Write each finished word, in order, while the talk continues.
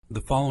The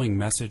following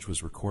message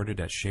was recorded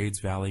at Shades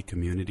Valley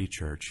Community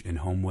Church in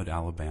Homewood,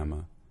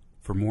 Alabama.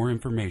 For more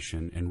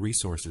information and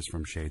resources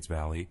from Shades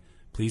Valley,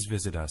 please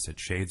visit us at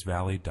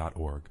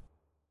shadesvalley.org.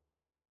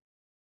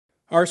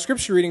 Our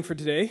scripture reading for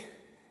today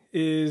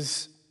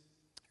is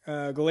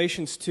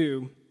Galatians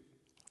 2,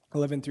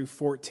 11 through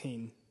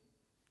 14.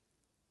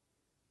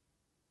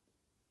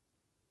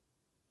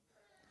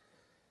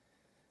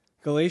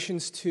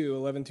 Galatians 2,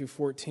 11 through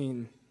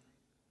 14.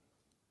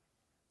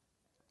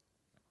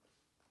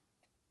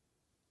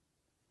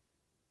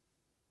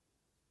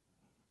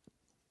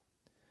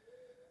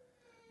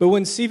 But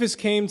when Cephas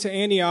came to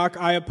Antioch,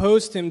 I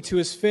opposed him to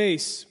his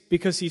face,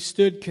 because he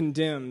stood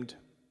condemned.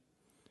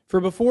 For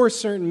before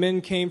certain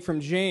men came from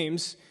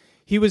James,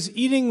 he was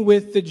eating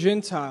with the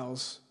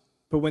Gentiles.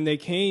 But when they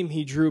came,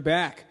 he drew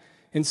back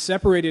and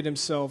separated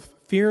himself,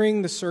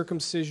 fearing the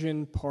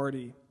circumcision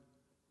party.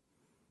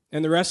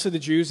 And the rest of the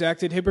Jews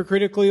acted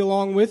hypocritically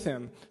along with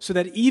him, so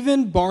that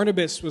even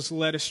Barnabas was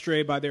led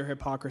astray by their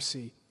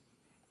hypocrisy.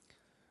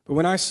 But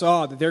when I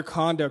saw that their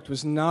conduct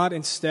was not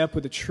in step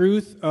with the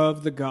truth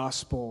of the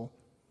gospel,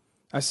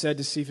 I said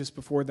to Cephas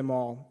before them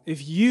all,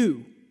 if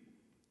you,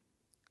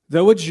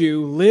 though a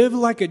Jew, live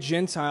like a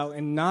Gentile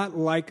and not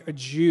like a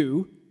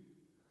Jew,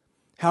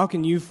 how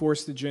can you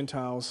force the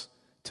Gentiles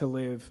to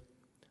live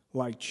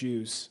like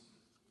Jews?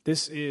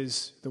 This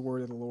is the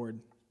word of the Lord.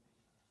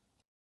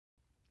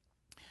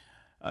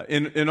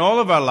 In all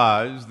of our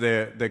lives,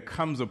 there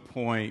comes a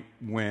point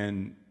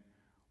when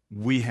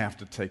we have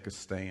to take a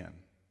stand.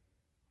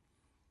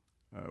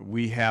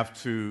 We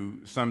have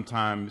to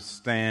sometimes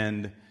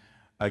stand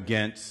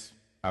against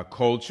our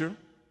culture.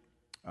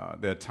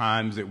 There are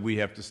times that we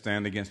have to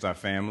stand against our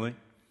family.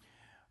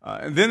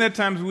 And then there are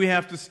times we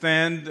have to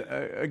stand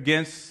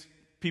against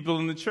people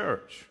in the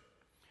church.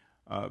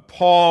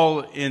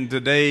 Paul, in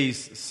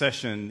today's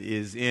session,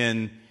 is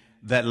in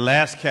that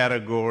last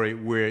category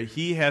where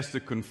he has to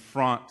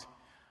confront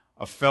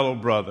a fellow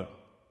brother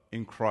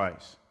in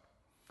Christ.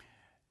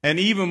 And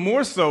even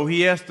more so,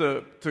 he has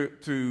to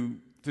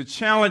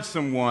challenge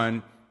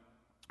someone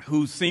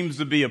who seems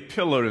to be a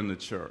pillar in the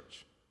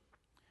church.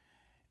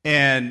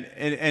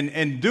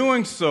 And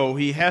doing so,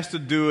 he has to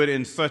do it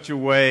in such a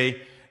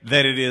way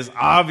that it is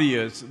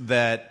obvious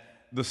that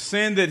the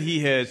sin that he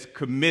has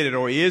committed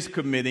or is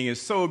committing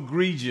is so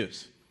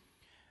egregious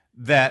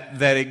that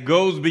it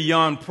goes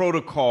beyond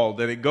protocol,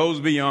 that it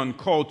goes beyond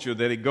culture,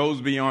 that it goes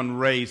beyond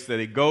race, that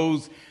it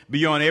goes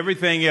beyond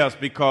everything else,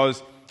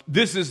 because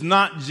this is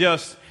not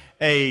just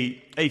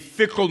a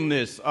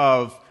fickleness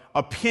of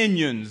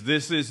opinions.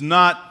 This is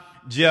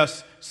not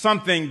just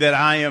something that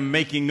I am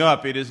making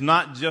up. It is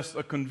not just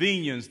a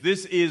convenience.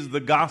 This is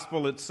the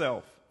gospel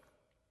itself.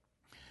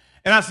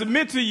 And I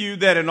submit to you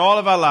that in all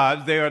of our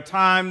lives, there are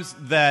times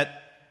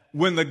that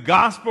when the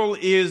gospel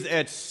is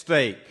at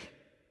stake,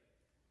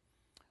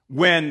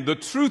 when the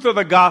truth of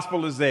the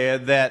gospel is there,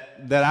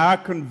 that our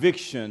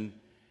conviction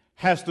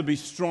has to be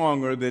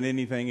stronger than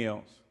anything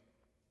else.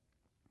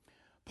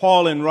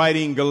 Paul, in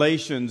writing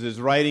Galatians,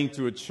 is writing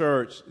to a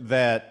church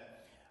that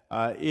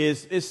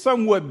is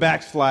somewhat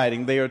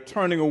backsliding. They are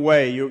turning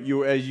away.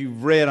 You, as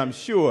you've read, I'm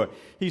sure.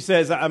 He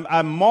says,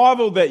 I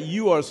marvel that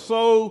you are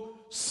so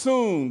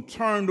soon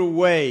turned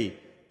away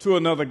to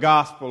another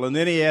gospel. And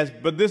then he adds,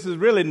 but this is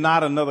really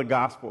not another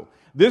gospel.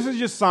 This is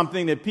just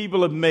something that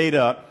people have made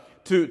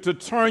up to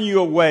turn you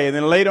away. And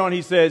then later on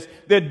he says,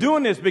 they're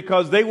doing this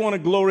because they want to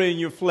glory in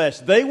your flesh.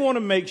 They want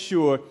to make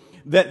sure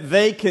that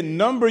they can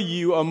number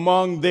you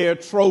among their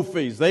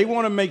trophies. They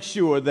want to make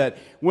sure that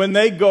when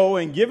they go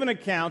and give an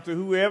account to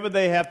whoever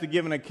they have to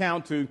give an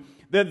account to,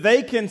 that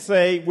they can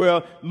say,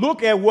 well,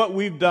 look at what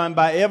we've done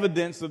by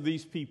evidence of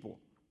these people.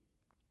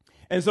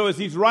 And so as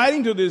he's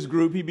writing to this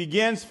group, he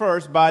begins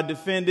first by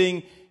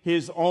defending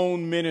his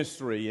own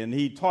ministry. And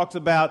he talks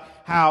about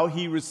how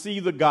he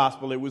received the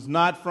gospel. It was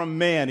not from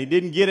man. He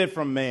didn't get it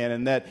from man.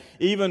 And that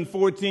even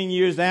 14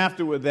 years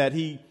afterward, that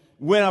he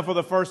went up for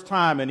the first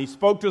time and he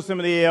spoke to some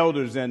of the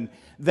elders, and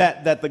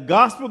that the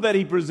gospel that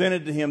he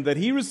presented to him, that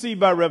he received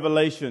by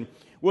revelation,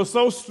 was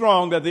so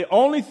strong that the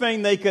only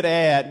thing they could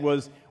add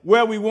was,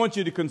 well, we want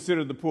you to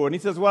consider the poor. And he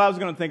says, well, I was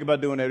going to think about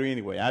doing that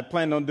anyway. I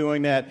planned on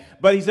doing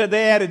that. But he said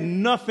they added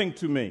nothing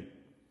to me.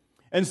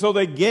 And so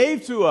they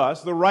gave to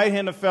us the right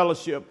hand of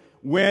fellowship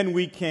when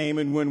we came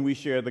and when we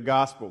shared the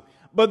gospel.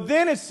 But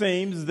then it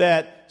seems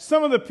that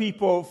some of the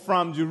people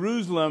from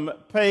Jerusalem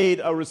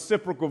paid a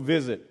reciprocal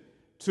visit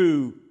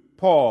to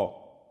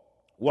Paul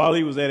while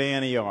he was at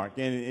Antioch.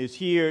 And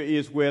here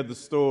is where the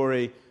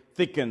story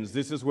thickens.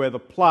 This is where the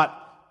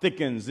plot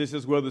thickens. This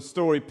is where the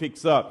story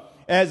picks up.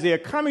 As they are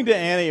coming to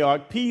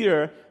Antioch,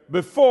 Peter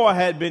before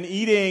had been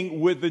eating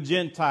with the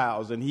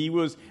Gentiles, and he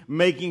was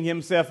making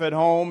himself at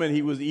home, and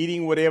he was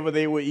eating whatever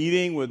they were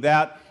eating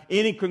without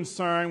any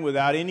concern,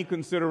 without any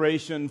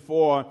consideration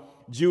for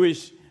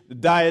Jewish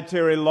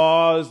dietary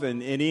laws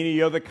and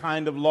any other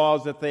kind of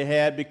laws that they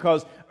had,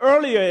 because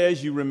earlier,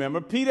 as you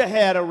remember, Peter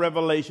had a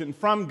revelation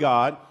from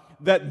God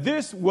that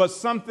this was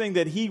something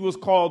that he was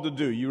called to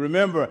do. You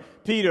remember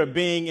Peter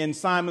being in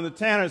Simon the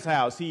tanner's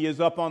house. He is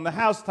up on the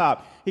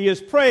housetop. He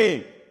is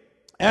praying.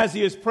 As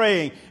he is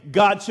praying,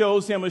 God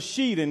shows him a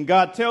sheet, and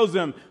God tells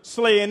him,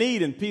 slay and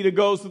eat. And Peter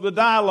goes through the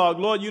dialogue.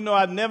 Lord, you know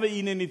I've never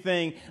eaten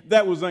anything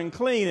that was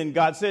unclean. And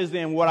God says to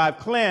him, what I've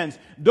cleansed,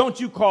 don't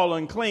you call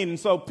unclean. And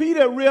so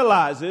Peter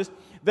realizes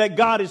that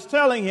God is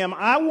telling him,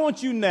 I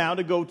want you now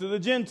to go to the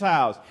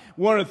Gentiles.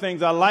 One of the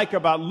things I like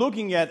about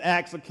looking at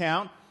Acts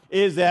account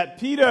is that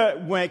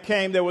Peter, when it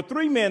came, there were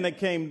 3 men that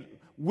came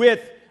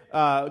with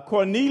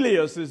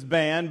Cornelius'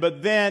 band,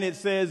 but then it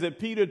says that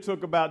Peter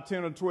took about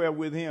 10 or 12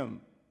 with him.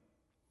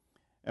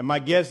 And my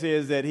guess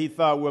is that he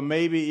thought, well,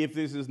 maybe if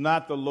this is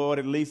not the Lord,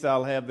 at least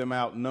I'll have them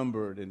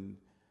outnumbered, and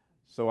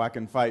so I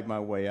can fight my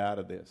way out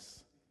of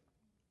this.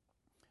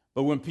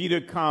 But when Peter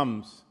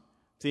comes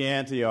to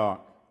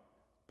Antioch,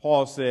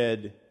 Paul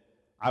said,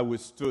 I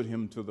withstood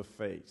him to the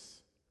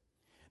face.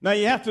 Now,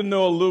 you have to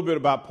know a little bit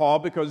about Paul,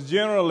 because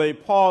generally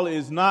Paul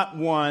is not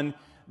one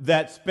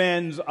that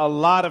spends a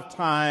lot of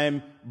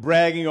time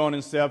bragging on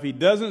himself. He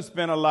doesn't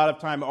spend a lot of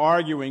time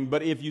arguing,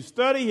 but if you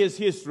study his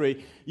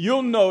history,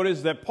 you'll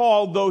notice that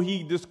Paul, though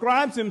he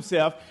describes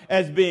himself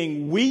as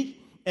being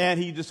weak and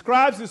he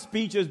describes his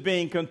speech as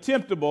being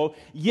contemptible,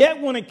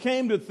 yet when it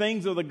came to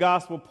things of the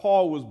gospel,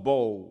 Paul was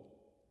bold.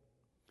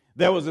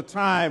 There was a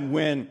time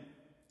when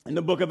in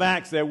the book of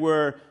Acts there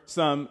were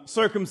some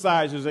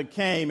circumcisers that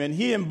came, and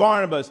he and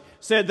Barnabas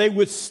said they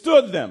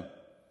withstood them.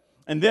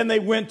 And then they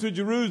went to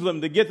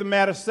Jerusalem to get the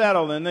matter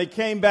settled, and they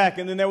came back.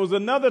 And then there was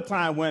another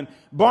time when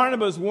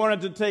Barnabas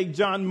wanted to take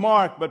John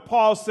Mark, but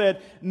Paul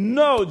said,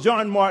 no,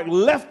 John Mark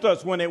left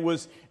us when it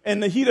was in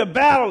the heat of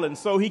battle, and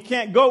so he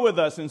can't go with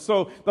us. And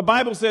so the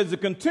Bible says the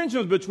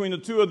contentions between the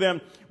two of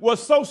them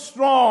was so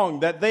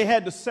strong that they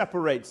had to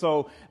separate.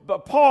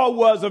 But Paul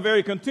was a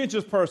very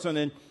contentious person,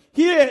 and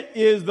here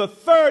is the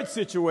third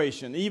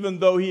situation. Even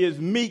though he is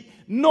meek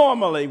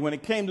normally, when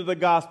it came to the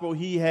gospel,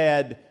 he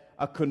had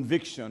a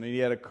conviction, and he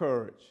had a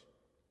courage.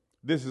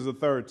 This is the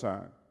third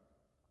time.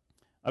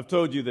 I've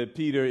told you that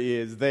Peter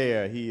is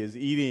there. He is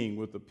eating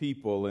with the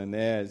people, and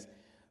as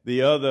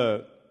the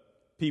other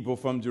people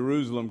from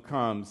Jerusalem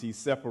comes, he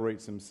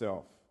separates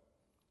himself.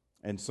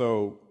 And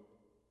so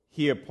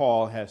here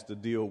Paul has to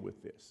deal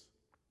with this.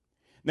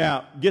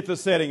 Now, get the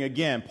setting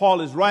again. Paul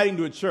is writing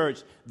to a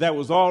church that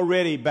was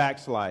already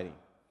backsliding.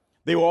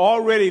 They were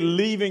already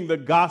leaving the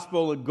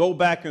gospel to go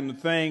back into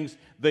things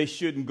they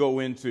shouldn't go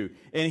into.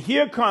 And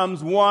here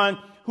comes one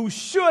who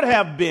should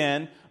have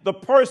been the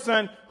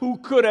person who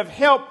could have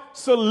helped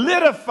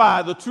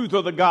solidify the truth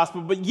of the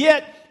gospel, but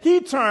yet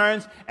he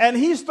turns and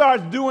he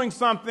starts doing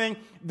something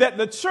that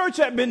the church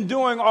had been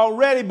doing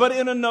already, but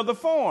in another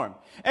form.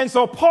 And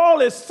so Paul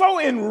is so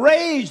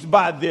enraged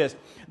by this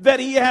that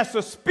he has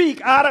to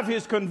speak out of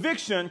his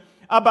conviction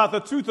about the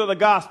truth of the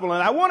gospel.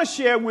 And I want to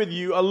share with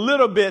you a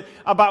little bit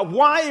about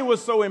why it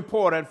was so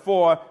important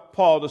for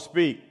Paul to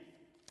speak.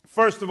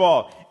 First of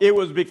all, it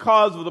was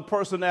because of the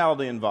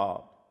personality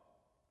involved.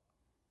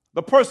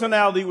 The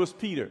personality was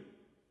Peter.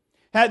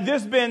 Had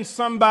this been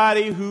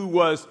somebody who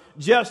was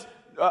just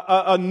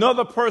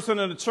another person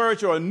in the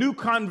church or a new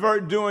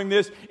convert doing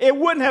this, it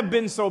wouldn't have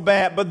been so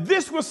bad. But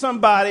this was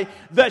somebody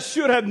that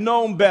should have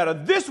known better.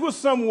 This was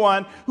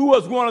someone who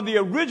was one of the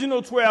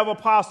original 12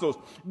 apostles.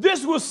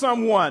 This was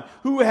someone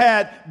who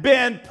had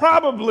been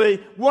probably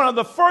one of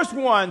the first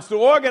ones to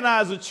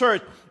organize a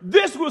church.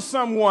 This was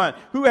someone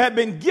who had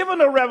been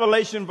given a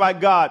revelation by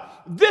God.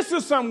 This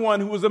is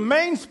someone who was a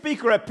main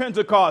speaker at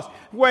Pentecost,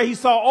 where he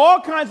saw all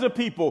kinds of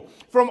people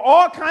from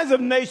all kinds of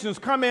nations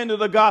come into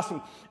the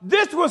gospel.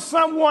 This was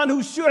someone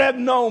who should have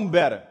known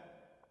better.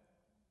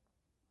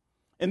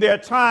 And there are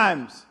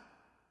times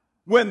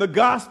when the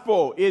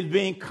gospel is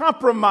being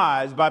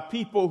compromised by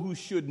people who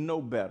should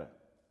know better.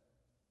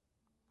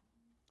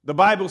 The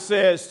Bible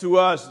says to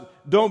us,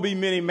 don't be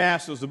many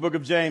masters. The book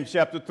of James,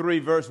 chapter 3,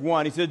 verse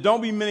 1. He says,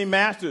 don't be many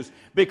masters,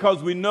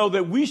 because we know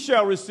that we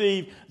shall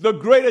receive the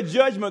greater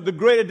judgment, the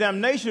greater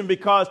damnation,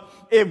 because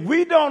if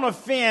we don't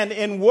offend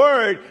in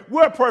word,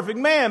 we're a perfect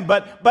man.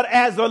 But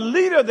as a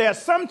leader there,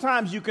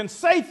 sometimes you can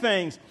say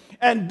things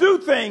and do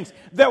things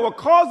that will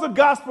cause the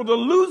gospel to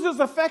lose its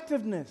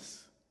effectiveness.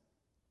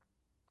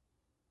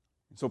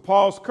 So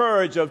Paul's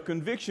courage of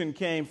conviction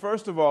came,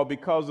 first of all,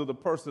 because of the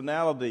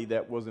personality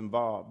that was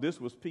involved. This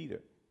was Peter.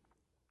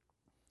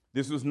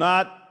 This was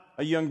not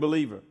a young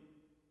believer.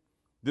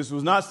 This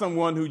was not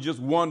someone who just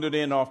wandered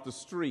in off the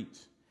street.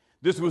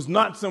 This was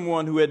not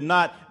someone who had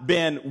not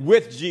been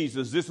with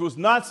Jesus. This was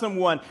not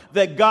someone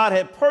that God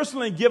had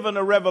personally given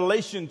a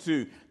revelation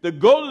to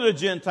go to the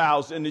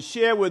Gentiles and to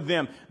share with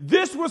them.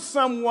 This was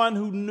someone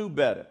who knew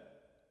better.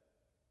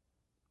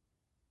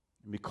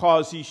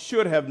 Because he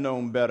should have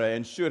known better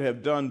and should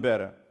have done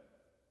better,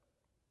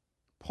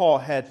 Paul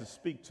had to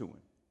speak to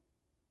him.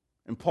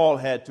 And Paul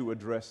had to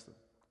address them.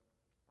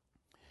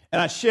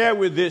 And I share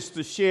with this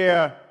to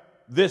share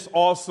this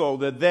also,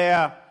 that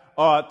there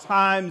are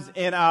times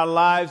in our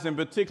lives, and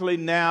particularly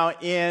now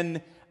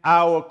in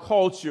our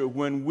culture,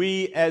 when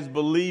we as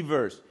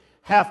believers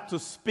have to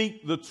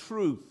speak the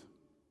truth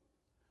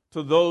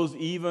to those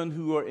even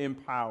who are in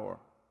power,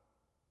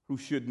 who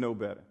should know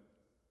better.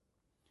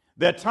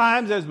 There are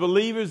times as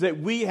believers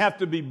that we have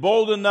to be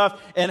bold enough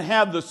and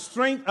have the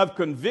strength of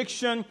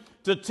conviction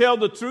to tell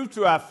the truth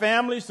to our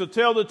families, to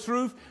tell the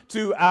truth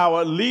to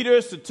our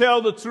leaders, to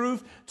tell the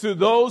truth to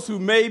those who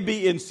may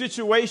be in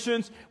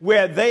situations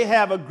where they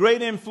have a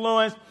great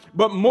influence.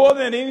 But more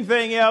than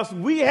anything else,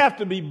 we have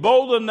to be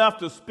bold enough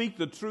to speak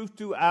the truth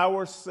to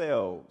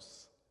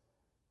ourselves.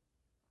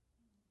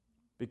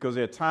 Because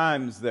there are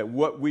times that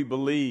what we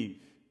believe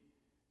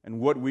and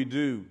what we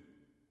do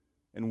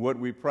and what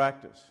we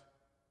practice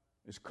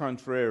is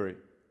contrary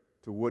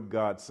to what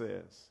God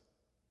says.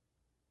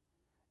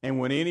 And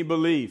when any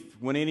belief,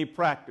 when any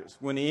practice,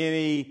 when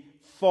any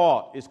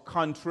thought is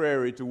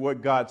contrary to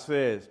what God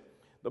says,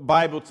 the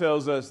Bible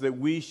tells us that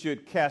we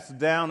should cast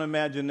down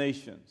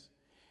imaginations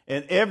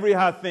and every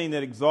high thing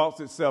that exalts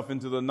itself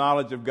into the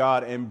knowledge of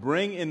God and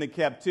bring into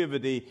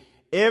captivity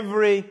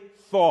every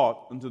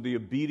thought unto the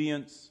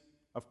obedience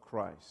of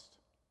Christ.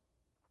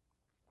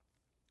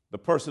 The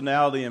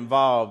personality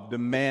involved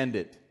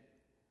demanded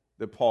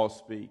that Paul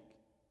speak.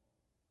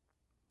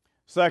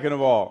 Second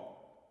of all,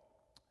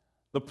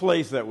 the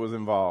place that was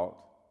involved.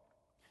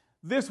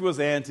 This was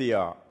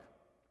Antioch.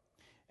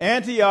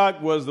 Antioch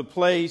was the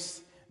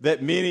place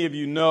that many of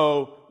you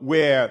know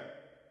where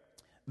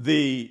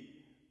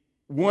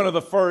one of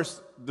the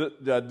first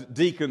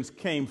deacons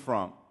came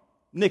from.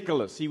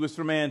 Nicholas, he was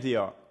from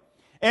Antioch.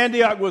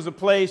 Antioch was a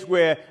place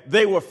where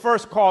they were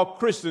first called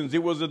Christians.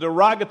 It was a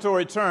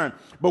derogatory term.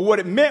 But what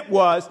it meant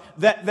was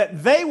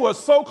that they were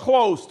so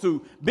close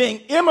to being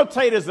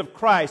imitators of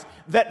Christ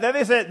that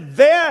they said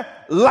they're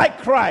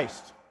like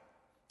Christ.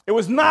 It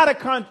was not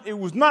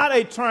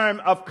a term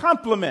of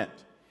compliment.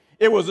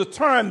 It was a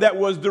term that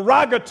was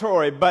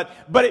derogatory, but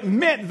it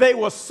meant they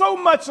were so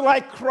much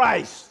like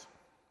Christ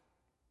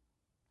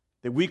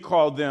that we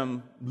called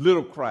them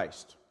little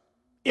Christ,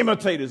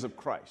 imitators of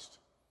Christ.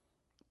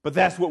 But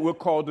that's what we're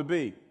called to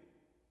be.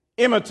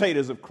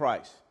 Imitators of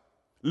Christ.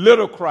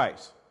 Little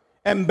Christ.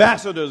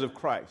 Ambassadors of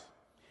Christ.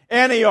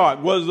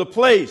 Antioch was the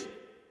place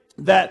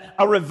that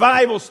a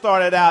revival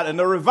started out, and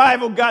the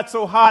revival got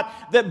so hot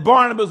that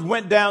Barnabas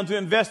went down to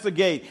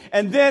investigate.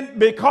 And then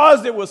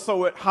because it was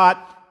so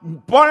hot,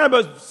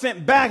 Barnabas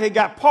sent back and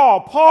got Paul.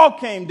 Paul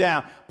came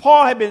down.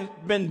 Paul had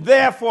been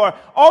there for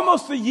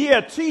almost a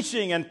year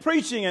teaching and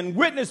preaching and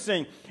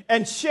witnessing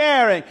and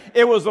sharing.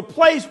 It was a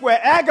place where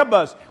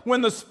Agabus,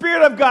 when the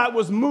Spirit of God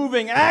was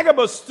moving,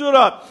 Agabus stood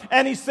up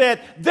and he said,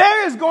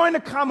 there is going to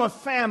come a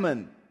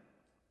famine.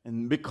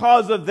 And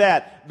because of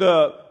that,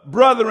 the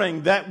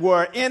brethren that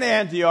were in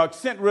Antioch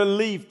sent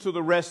relief to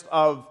the rest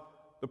of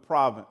the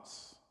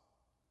province.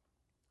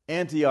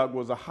 Antioch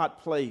was a hot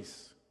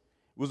place.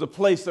 It was a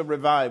place of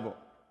revival.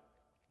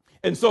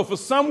 And so for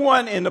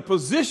someone in the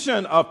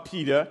position of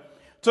Peter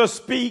to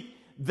speak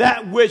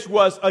that which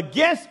was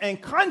against and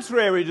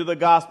contrary to the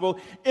gospel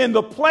in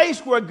the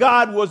place where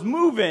God was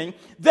moving,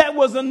 that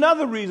was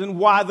another reason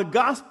why the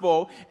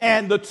gospel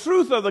and the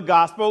truth of the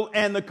gospel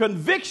and the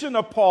conviction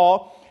of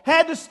Paul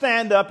had to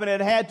stand up and it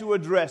had to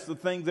address the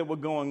things that were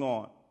going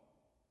on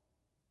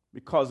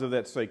because of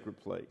that sacred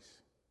place.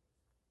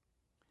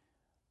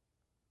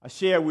 I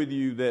share with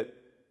you that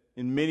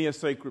in many a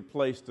sacred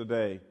place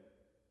today,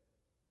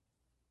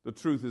 the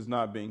truth is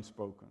not being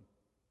spoken.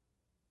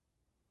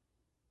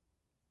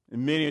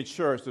 In many a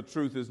church, the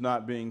truth is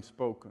not being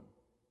spoken.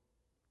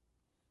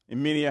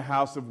 In many a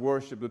house of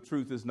worship, the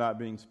truth is not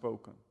being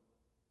spoken.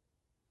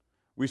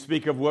 We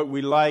speak of what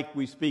we like.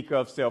 We speak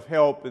of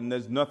self-help, and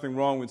there's nothing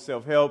wrong with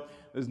self-help.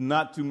 There's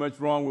not too much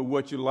wrong with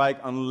what you like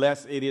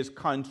unless it is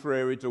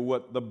contrary to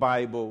what the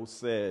Bible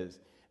says.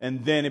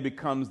 And then it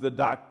becomes the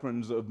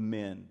doctrines of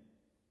men.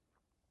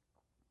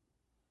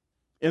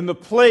 In the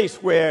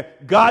place where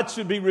God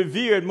should be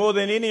revered more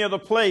than any other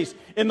place,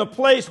 in the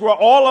place where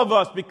all of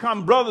us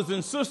become brothers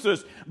and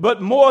sisters,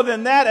 but more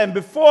than that and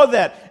before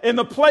that, in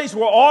the place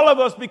where all of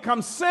us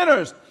become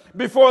sinners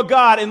before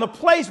God, in the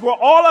place where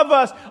all of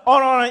us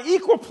are on an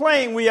equal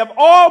plane, we have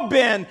all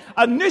been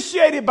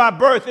initiated by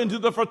birth into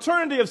the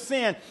fraternity of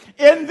sin.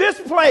 In this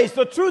place,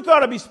 the truth ought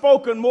to be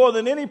spoken more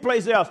than any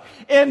place else.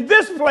 In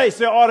this place,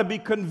 there ought to be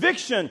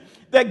conviction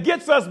that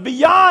gets us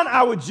beyond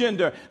our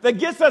gender, that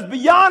gets us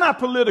beyond our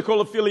political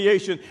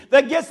affiliation,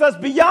 that gets us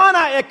beyond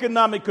our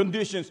economic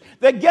conditions,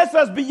 that gets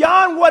us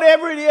beyond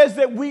whatever it is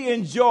that we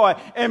enjoy,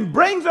 and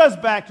brings us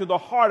back to the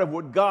heart of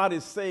what God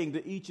is saying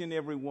to each and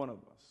every one of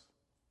us.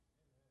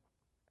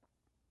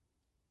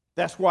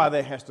 That's why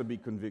there has to be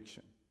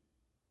conviction.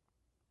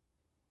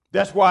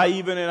 That's why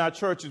even in our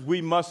churches,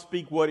 we must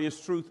speak what is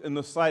truth in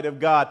the sight of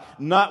God,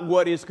 not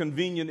what is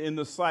convenient in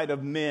the sight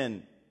of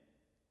men.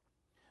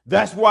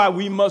 That's why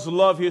we must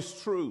love His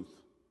truth.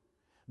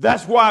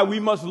 That's why we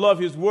must love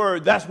His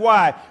word. That's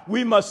why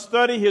we must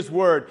study His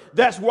word.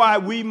 That's why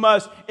we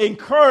must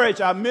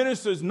encourage our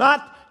ministers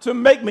not to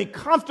make me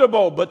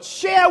comfortable, but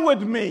share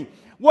with me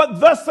what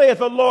thus saith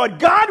the Lord.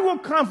 God will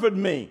comfort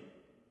me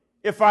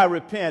if I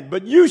repent,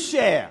 but you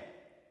share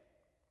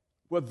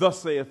what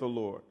thus saith the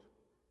Lord.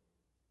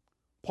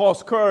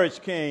 Paul's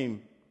courage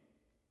came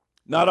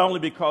not only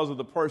because of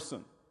the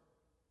person,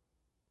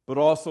 but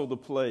also the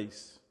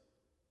place.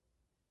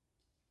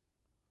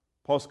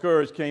 Paul's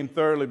courage came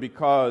thirdly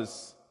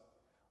because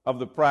of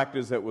the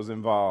practice that was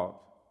involved.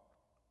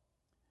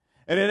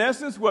 And in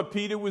essence, what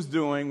Peter was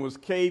doing was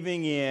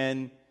caving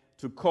in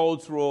to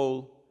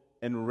cultural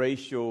and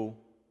racial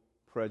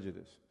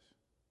prejudices.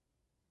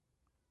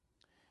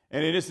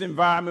 And in this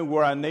environment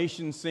where our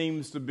nation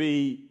seems to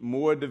be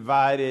more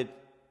divided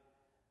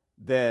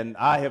than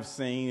I have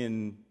seen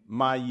in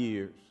my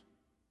years,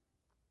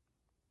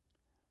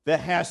 there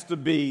has to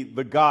be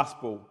the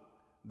gospel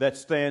that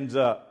stands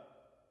up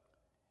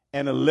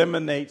and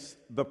eliminates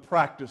the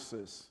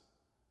practices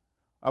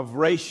of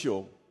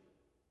racial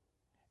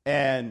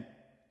and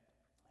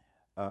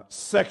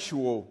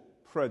sexual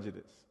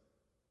prejudice.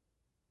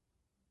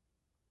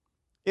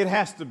 It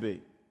has to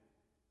be.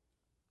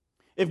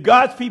 If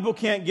God's people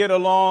can't get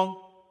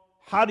along,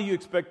 how do you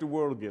expect the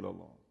world to get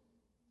along?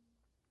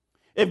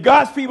 If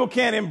God's people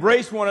can't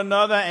embrace one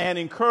another and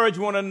encourage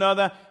one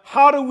another,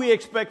 how do we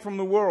expect from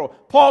the world?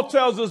 Paul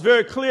tells us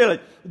very clearly,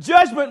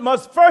 judgment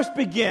must first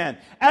begin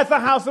at the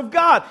house of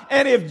God.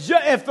 And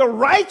if the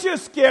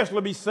righteous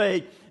scarcely be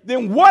saved,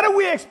 then what do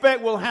we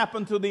expect will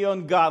happen to the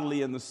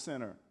ungodly and the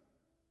sinner?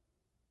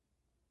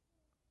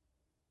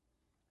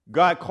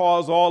 God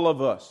calls all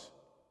of us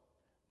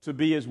to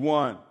be as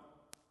one.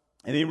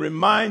 And he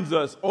reminds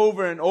us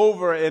over and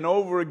over and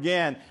over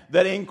again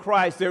that in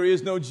Christ there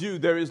is no Jew,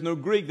 there is no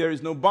Greek, there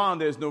is no bond,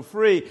 there is no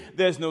free,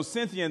 there's no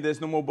Scythian, there's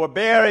no more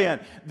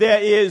barbarian,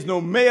 there is no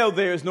male,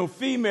 there is no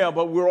female,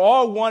 but we're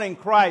all one in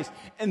Christ.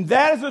 And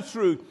that is a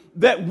truth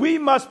that we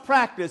must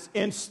practice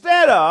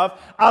instead of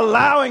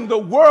allowing the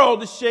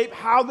world to shape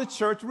how the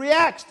church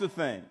reacts to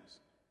things.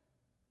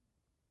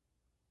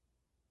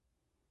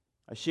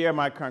 I share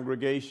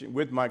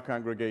with my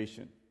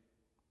congregation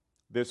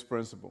this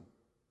principle.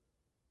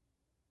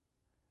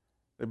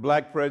 That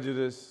black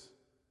prejudice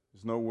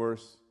is no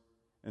worse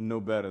and no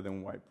better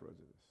than white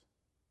prejudice.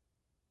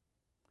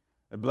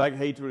 That black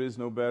hatred is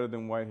no better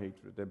than white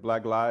hatred. That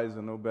black lies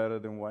are no better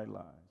than white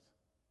lies.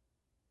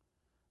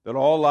 That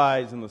all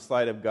lies in the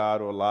sight of God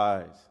are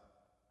lies.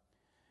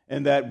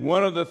 And that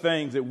one of the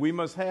things that we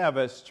must have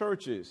as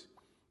churches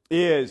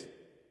is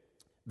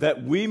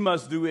that we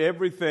must do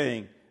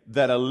everything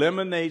that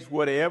eliminates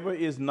whatever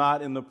is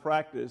not in the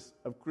practice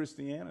of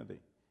Christianity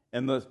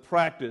and the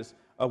practice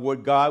of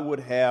what God would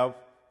have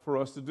for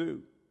us to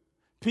do.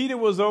 Peter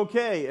was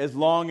okay as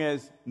long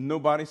as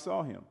nobody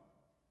saw him.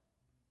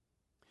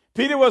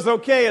 Peter was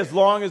okay as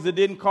long as it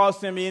didn't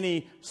cost him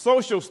any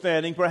social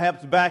standing,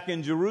 perhaps back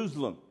in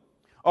Jerusalem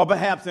or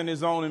perhaps in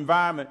his own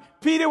environment.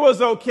 Peter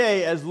was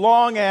okay as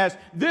long as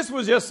this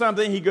was just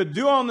something he could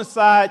do on the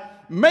side,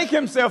 make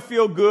himself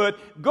feel good,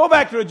 go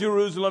back to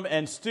Jerusalem,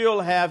 and still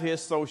have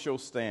his social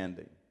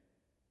standing.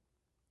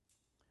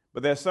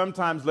 But there's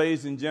sometimes,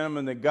 ladies and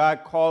gentlemen, that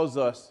God calls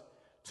us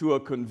to a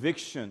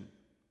conviction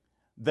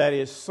that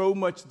is so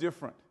much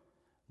different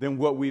than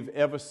what we've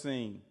ever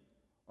seen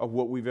or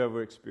what we've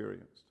ever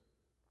experienced.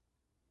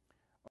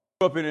 I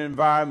grew up in an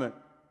environment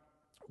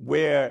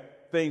where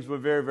things were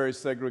very, very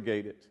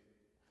segregated.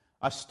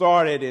 I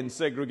started in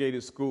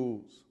segregated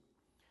schools.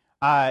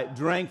 I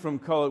drank from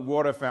colored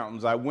water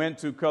fountains. I went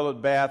to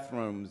colored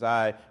bathrooms.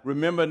 I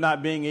remember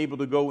not being able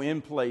to go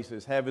in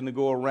places, having to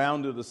go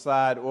around to the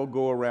side or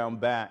go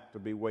around back to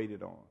be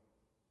waited on.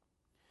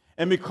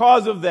 And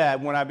because of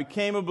that, when I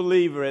became a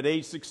believer at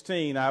age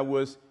 16, I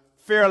was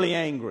fairly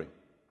angry.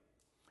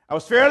 I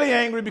was fairly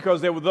angry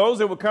because there were those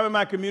that would come in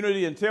my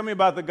community and tell me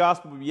about the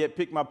gospel, but yet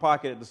pick my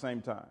pocket at the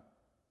same time.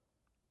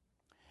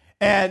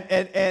 And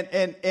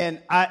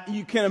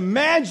you can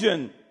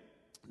imagine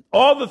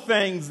all the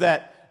things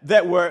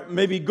that were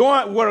maybe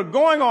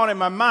going on in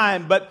my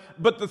mind, but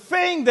the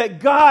thing that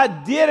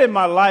God did in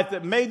my life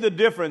that made the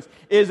difference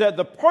is that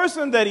the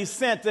person that he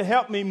sent to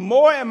help me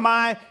more in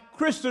my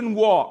Christian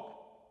walk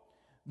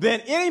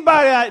than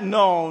anybody I'd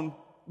known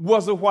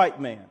was a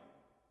white man.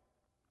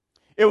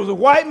 It was a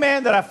white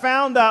man that I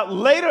found out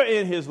later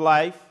in his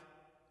life,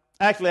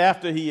 actually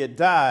after he had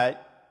died,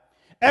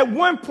 at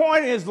one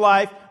point in his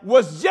life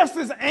was just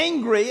as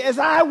angry as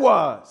I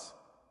was.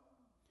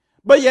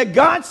 But yet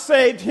God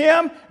saved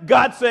him,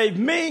 God saved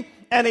me,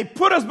 and he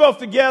put us both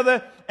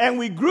together, and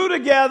we grew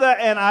together,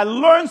 and I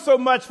learned so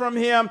much from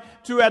him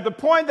to at the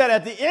point that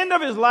at the end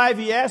of his life,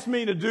 he asked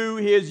me to do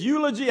his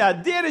eulogy. I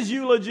did his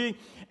eulogy,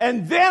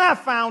 and then I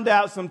found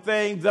out some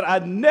things that I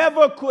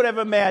never could have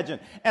imagined.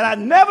 And I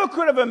never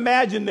could have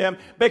imagined them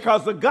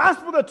because the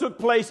gospel that took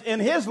place in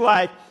his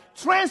life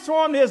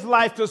transformed his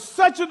life to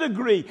such a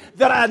degree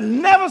that I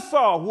never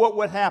saw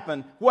what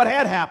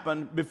had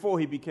happened before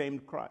he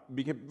became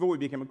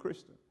a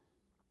Christian.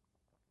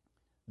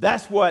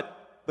 That's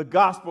what the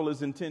gospel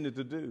is intended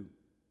to do.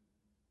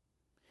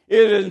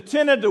 It is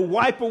intended to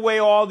wipe away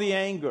all the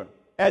anger,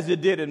 as it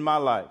did in my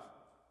life.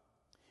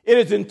 It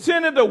is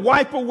intended to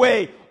wipe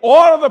away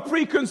all of the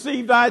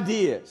preconceived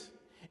ideas.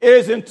 It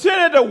is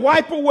intended to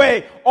wipe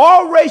away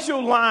all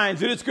racial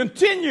lines. It is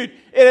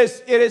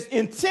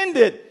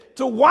intended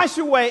to wash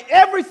away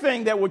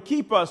everything that would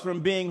keep us from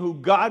being who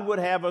God would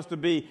have us to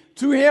be,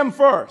 to him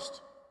first,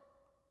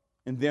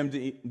 and then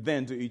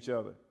to each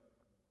other.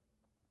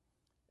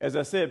 As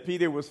I said,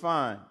 Peter was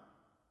fine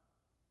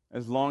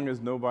as long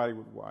as nobody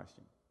was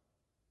watching.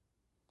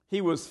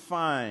 He was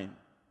fine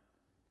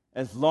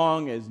as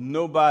long as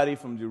nobody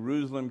from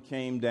Jerusalem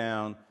came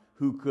down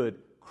who could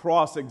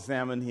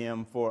cross-examine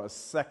him for a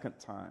second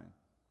time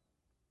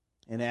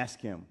and ask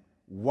him,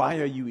 why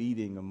are you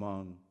eating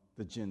among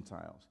the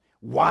Gentiles?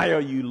 Why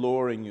are you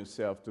lowering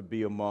yourself to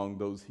be among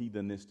those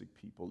heathenistic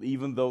people,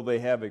 even though they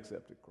have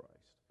accepted Christ?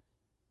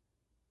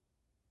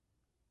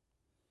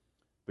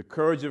 The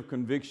courage of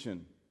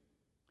conviction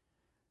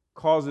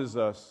causes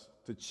us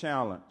to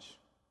challenge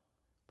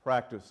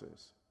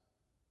practices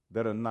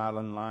that are not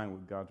in line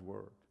with God's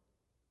word.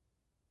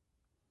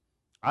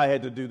 I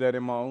had to do that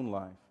in my own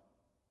life.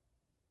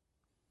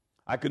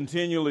 I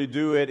continually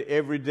do it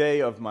every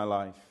day of my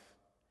life,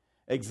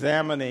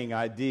 examining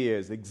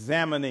ideas,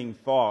 examining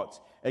thoughts,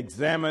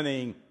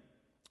 examining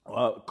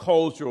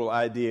cultural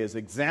ideas,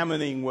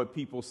 examining what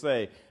people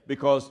say,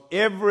 because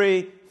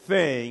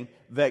everything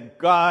that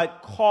God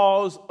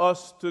calls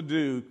us to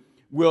do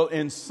will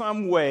in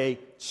some way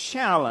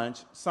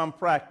challenge some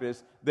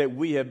practice that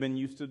we have been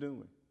used to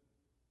doing.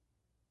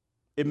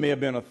 It may have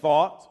been a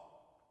thought,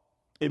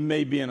 it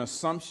may be an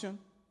assumption,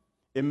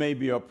 it may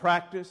be a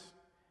practice,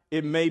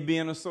 it may be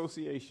an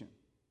association.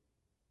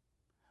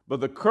 But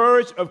the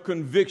courage of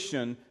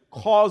conviction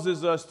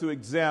causes us to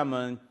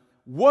examine,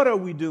 what are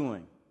we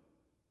doing?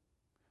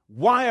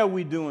 Why are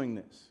we doing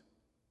this?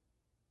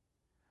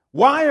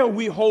 Why are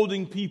we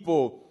holding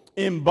people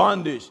in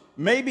bondage?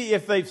 Maybe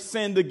if they've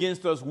sinned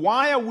against us,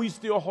 why are we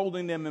still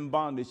holding them in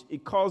bondage?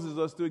 It causes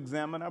us to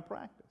examine our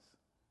practice.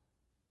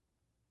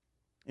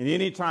 And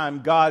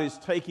anytime God is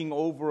taking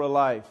over a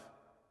life,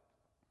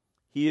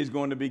 He is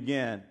going to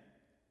begin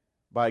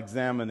by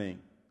examining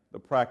the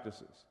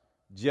practices,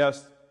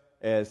 just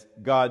as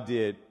God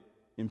did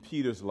in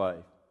Peter's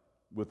life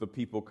with the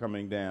people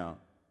coming down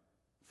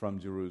from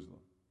Jerusalem.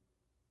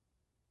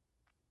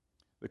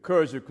 The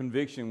courage of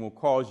conviction will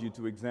cause you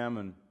to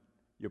examine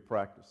your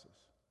practices.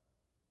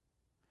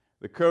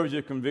 The courage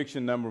of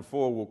conviction, number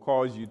 4, will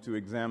cause you to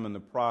examine the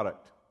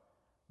product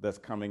that's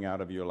coming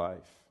out of your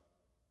life.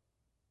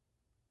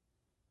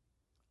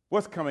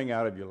 What's coming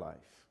out of your life?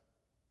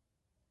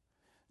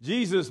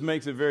 Jesus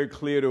makes it very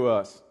clear to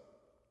us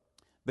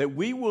that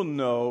we will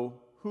know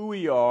who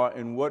we are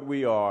and what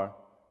we are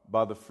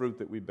by the fruit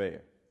that we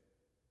bear.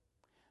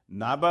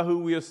 Not by who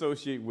we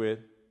associate with,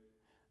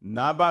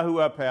 not by who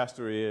our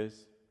pastor is,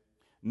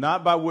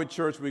 not by what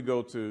church we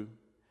go to,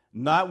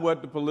 not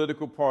what the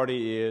political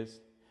party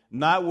is,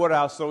 not what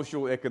our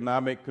social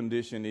economic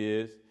condition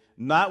is,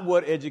 not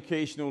what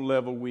educational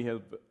level we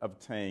have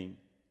obtained,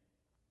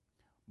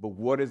 but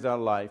what is our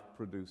life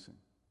producing?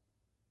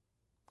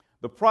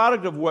 The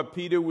product of what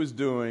Peter was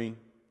doing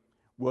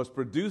was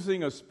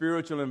producing a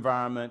spiritual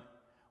environment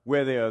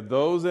where there are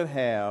those that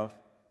have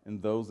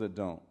and those that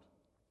don't,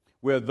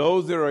 where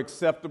those that are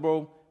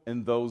acceptable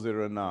and those that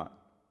are not,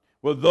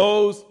 where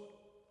those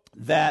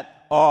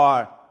that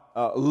are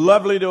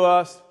lovely to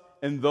us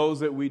and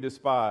those that we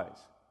despise.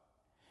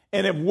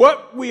 And if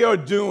what we are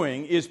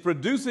doing is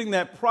producing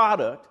that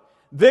product,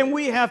 then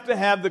we have to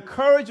have the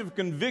courage of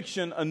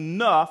conviction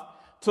enough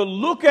to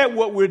look at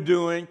what we're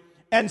doing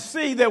and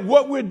see that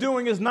what we're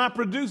doing is not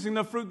producing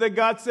the fruit that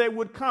God said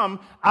would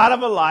come out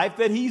of a life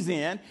that He's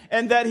in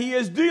and that He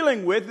is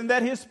dealing with and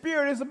that His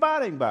Spirit is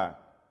abiding by.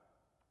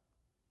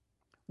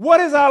 What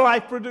is our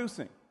life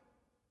producing?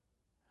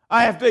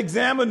 I have to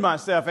examine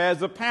myself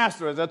as a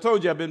pastor. As I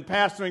told you, I've been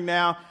pastoring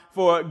now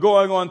for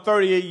going on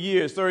 38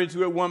 years,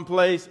 32 at one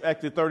place,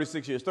 actually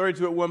 36 years,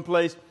 32 at one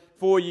place,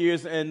 4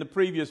 years in the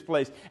previous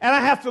place. And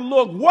I have to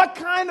look, what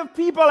kind of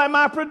people am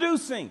I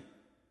producing?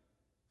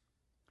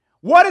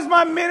 What is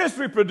my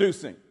ministry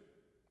producing?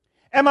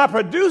 Am I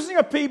producing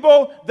a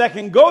people that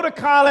can go to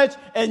college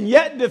and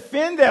yet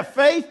defend their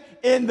faith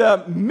in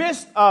the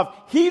midst of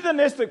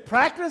heathenistic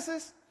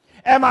practices?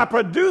 Am I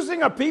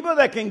producing a people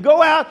that can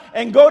go out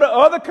and go to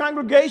other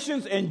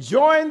congregations and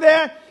join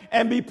there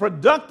and be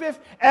productive?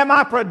 Am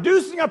I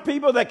producing a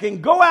people that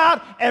can go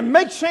out and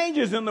make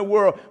changes in the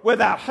world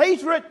without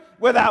hatred,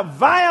 without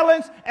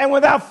violence, and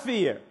without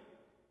fear?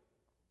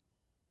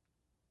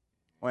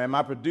 Or am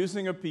I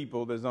producing a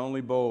people that's only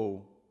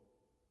bold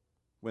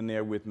when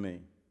they're with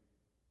me?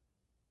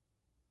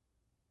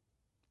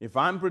 If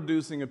I'm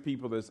producing a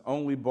people that's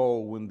only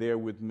bold when they're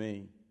with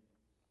me,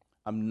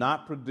 I'm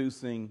not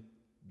producing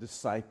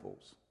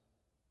disciples.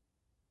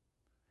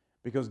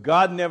 Because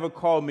God never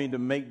called me to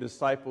make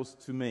disciples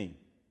to me.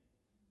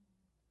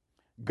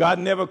 God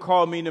never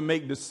called me to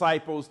make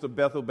disciples to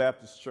Bethel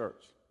Baptist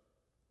Church.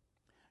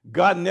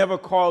 God never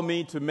called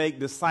me to make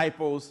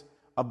disciples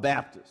of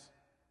Baptists.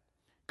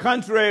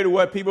 Contrary to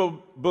what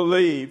people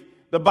believe,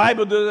 the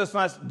Bible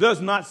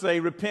does not say,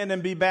 repent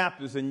and be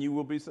Baptist and you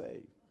will be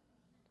saved.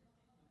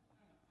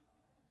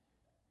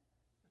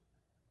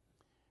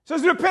 It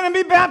says, repent and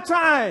be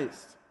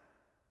baptized,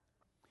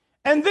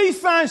 and these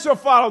signs shall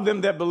follow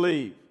them that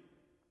believe.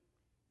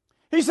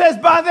 He says,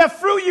 by their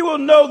fruit you will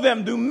know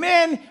them. Do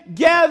men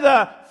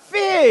gather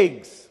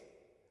figs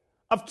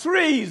of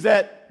trees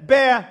that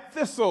bear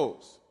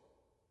thistles?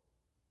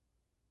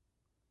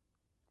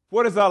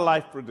 What does our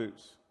life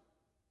produce?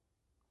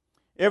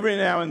 Every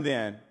now and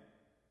then,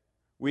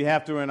 we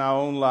have to, in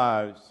our own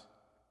lives,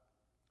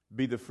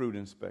 be the fruit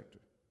inspector.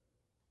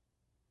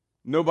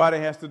 Nobody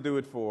has to do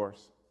it for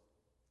us.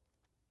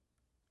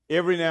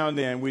 Every now and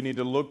then, we need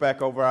to look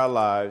back over our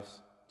lives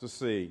to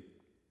see,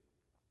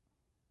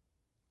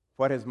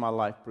 what has my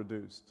life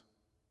produced?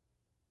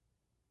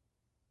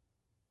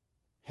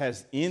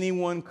 Has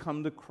anyone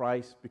come to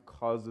Christ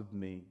because of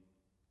me?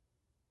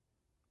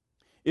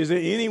 Is there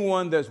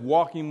anyone that's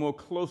walking more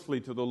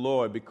closely to the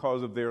Lord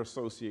because of their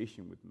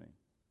association with me?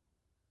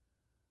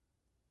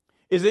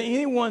 Is there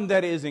anyone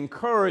that is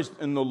encouraged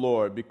in the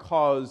Lord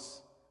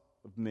because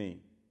of me?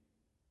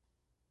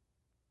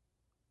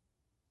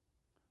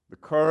 The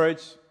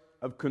courage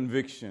of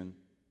conviction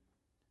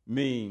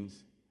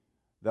means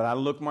that I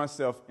look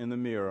myself in the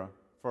mirror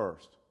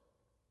first,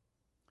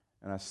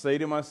 and I say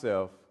to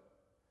myself,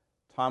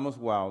 Thomas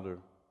Wilder,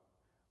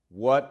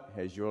 what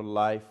has your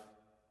life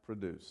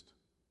produced?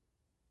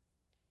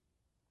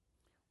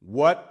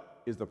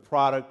 What is the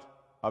product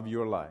of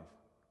your life?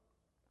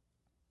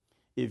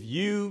 If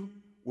you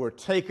were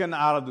taken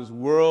out of this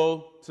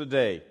world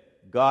today,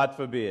 God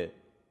forbid,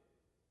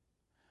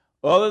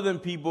 other than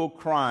people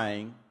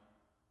crying,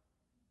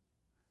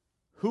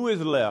 who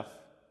is left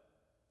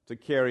to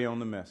carry on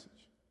the message?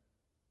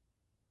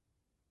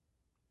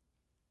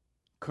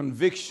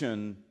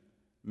 Conviction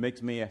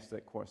makes me ask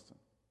that question.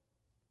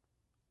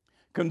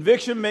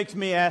 Conviction makes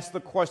me ask the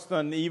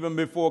question even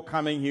before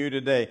coming here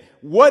today.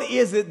 What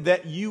is it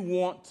that you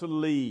want to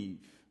leave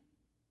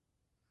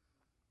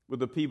with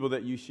the people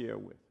that you share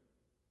with?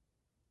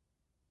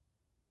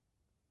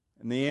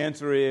 And the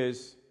answer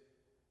is,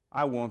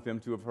 I want them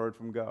to have heard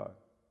from God.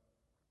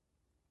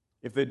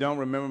 If they don't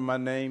remember my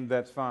name,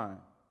 that's fine.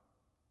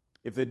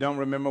 If they don't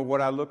remember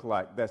what I look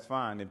like, that's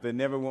fine. If they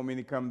never want me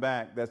to come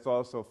back, that's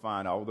also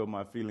fine, although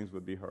my feelings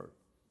would be hurt.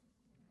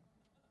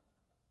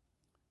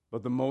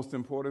 But the most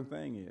important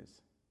thing is,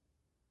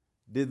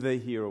 did they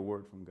hear a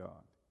word from God?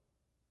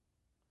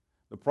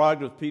 The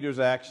product of Peter's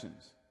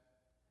actions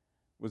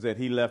was that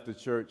he left the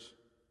church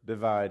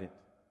divided.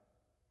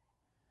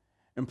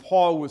 And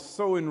Paul was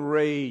so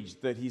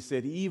enraged that he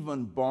said,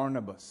 even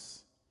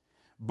Barnabas,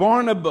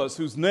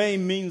 whose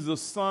name means the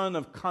son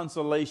of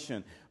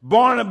consolation,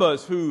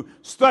 Barnabas, who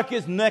stuck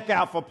his neck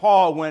out for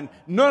Paul when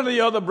none of the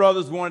other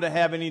brothers wanted to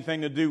have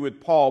anything to do with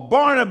Paul,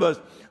 Barnabas,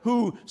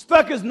 who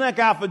stuck his neck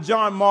out for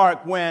John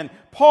Mark when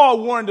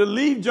Paul wanted to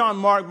leave John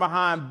Mark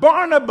behind,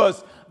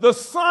 Barnabas, the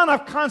son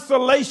of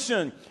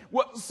consolation,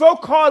 was so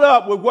caught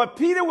up with what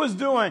Peter was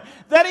doing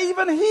that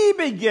even he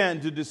began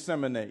to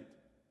disseminate.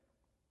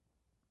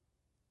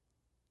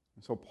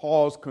 So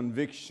Paul's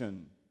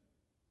conviction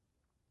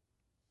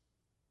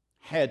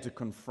had to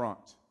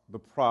confront the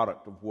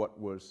product of what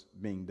was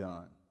being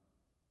done.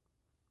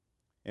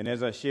 And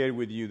as I shared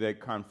with you, that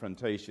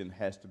confrontation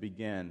has to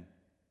begin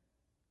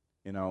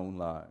in our own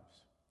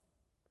lives.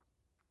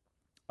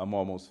 I'm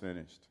almost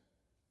finished.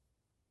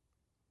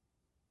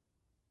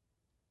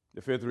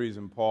 The fifth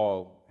reason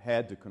Paul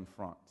had to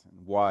confront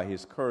and why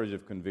his courage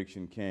of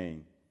conviction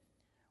came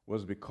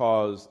was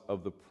because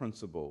of the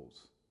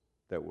principles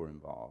that were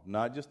involved.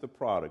 Not just the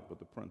product, but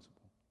the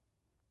principle.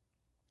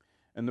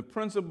 And the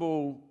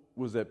principle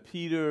was that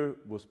Peter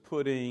was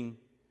putting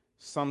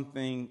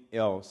something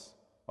else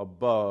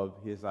above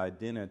his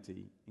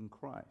identity in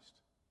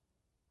Christ.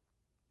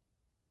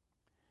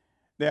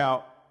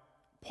 Now,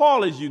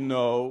 Paul, as you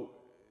know,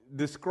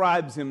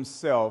 describes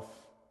himself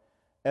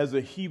as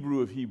a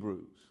Hebrew of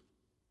Hebrews.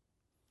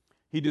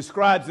 He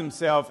describes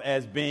himself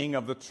as being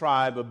of the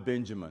tribe of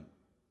Benjamin.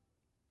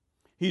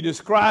 He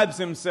describes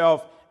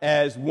himself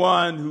as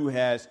one who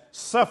has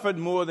suffered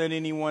more than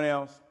anyone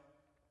else,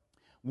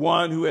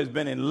 one who has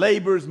been in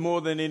labors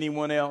more than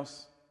anyone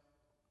else.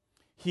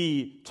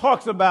 He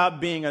talks about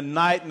being a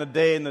night and a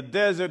day in the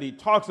desert. He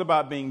talks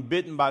about being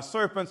bitten by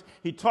serpents.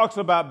 He talks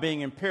about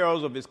being in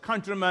perils of his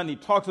countrymen. He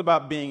talks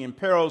about being in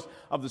perils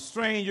of the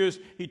strangers.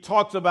 He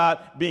talks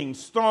about being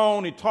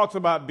stoned. He talks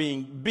about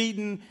being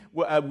beaten,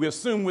 we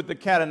assume with the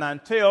cat o' nine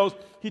tails.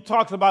 He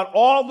talks about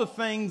all the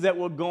things that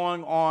were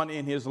going on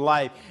in his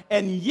life.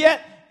 And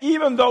yet,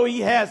 even though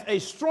he has a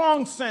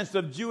strong sense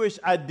of Jewish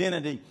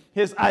identity,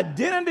 his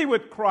identity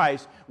with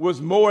Christ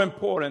was more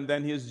important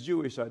than his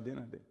Jewish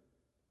identity.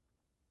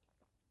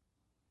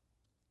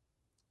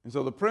 And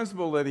so the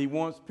principle that he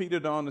wants Peter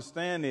to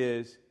understand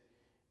is,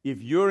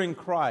 if you're in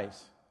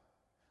Christ,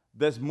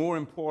 that's more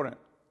important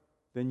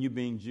than you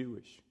being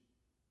Jewish.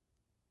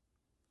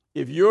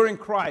 If you're in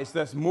Christ,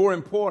 that's more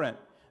important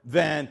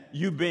than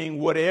you being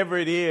whatever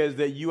it is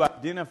that you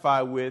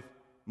identify with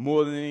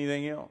more than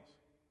anything else.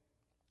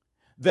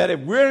 That if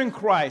we're in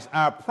Christ,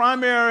 our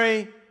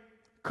primary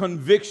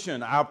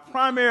conviction, our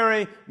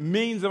primary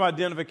means of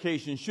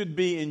identification should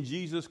be in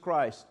Jesus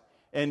Christ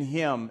and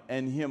Him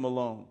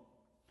alone.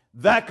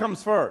 That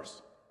comes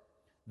first.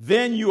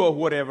 Then you are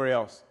whatever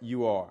else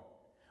you are.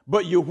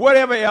 But you're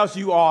whatever else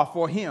you are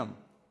for Him.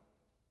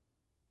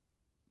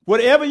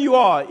 Whatever you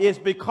are is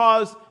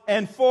because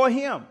and for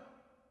Him.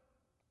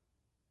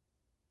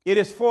 It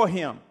is for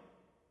Him.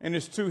 and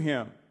it's to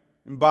him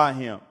and by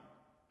him.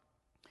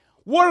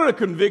 What are the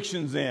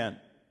convictions then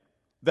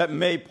that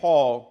made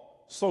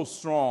Paul so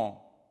strong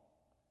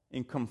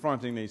in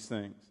confronting these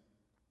things?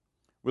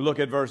 We look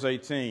at verse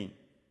 18,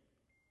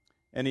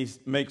 and he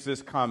makes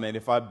this comment: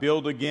 if I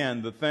build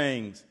again the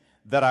things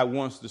that I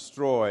once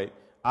destroyed,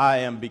 I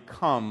am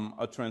become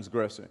a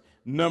transgressor.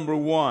 Number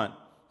one,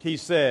 he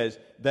says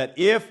that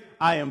if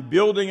I am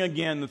building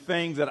again the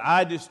things that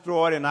I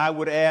destroyed, and I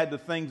would add the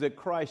things that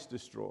Christ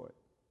destroyed,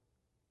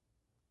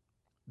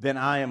 then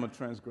I am a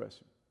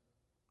transgressor.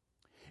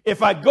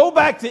 If I go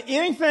back to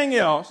anything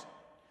else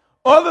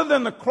other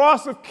than the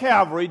cross of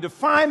Calvary to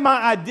find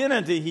my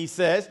identity, he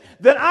says,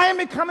 then I am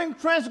becoming a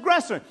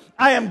transgressor.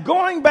 I am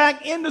going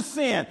back into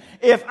sin.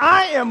 If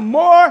I am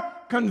more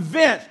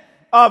convinced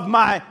of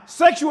my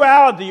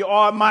sexuality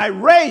or my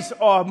race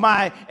or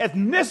my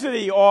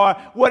ethnicity or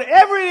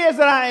whatever it is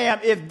that I am,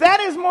 if that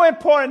is more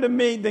important to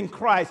me than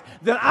Christ,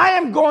 then I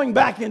am going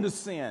back into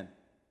sin.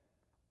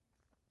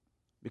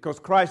 Because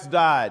Christ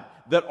died,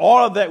 that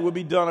all of that would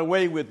be done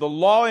away with, the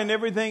law and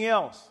everything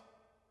else,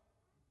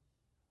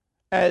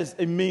 as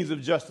a means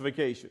of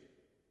justification.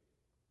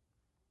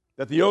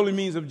 That the only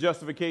means of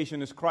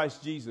justification is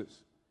Christ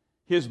Jesus,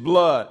 his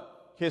blood,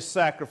 his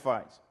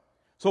sacrifice.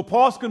 So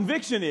Paul's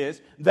conviction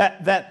is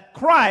that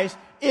Christ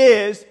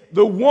is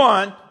the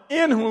one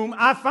in whom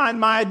I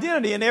find my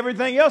identity, and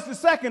everything else is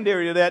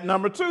secondary to that.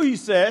 Number two, he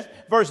says,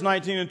 verse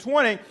 19 and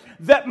 20,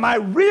 that my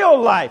real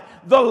life,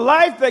 the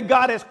life that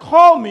God has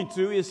called me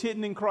to, is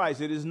hidden in Christ.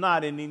 It is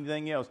not in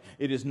anything else.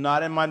 It is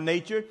not in my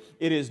nature.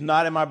 It is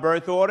not in my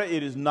birth order.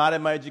 It is not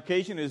in my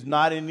education. It is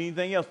not in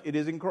anything else. It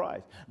is in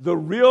Christ. The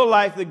real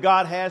life that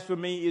God has for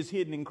me is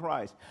hidden in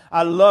Christ.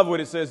 I love what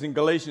it says in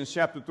Galatians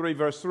chapter 3,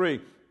 verse 3.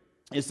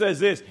 It says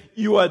this: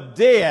 you are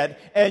dead,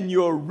 and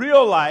your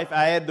real life,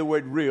 I add the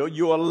word real,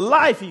 your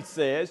life, he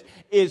says,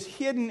 is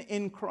hidden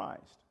in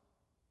Christ.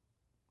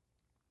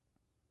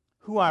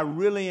 Who I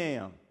really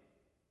am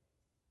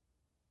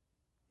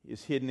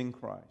is hidden in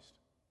Christ.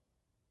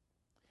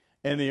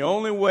 And the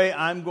only way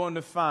I'm going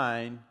to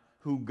find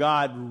who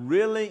God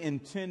really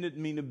intended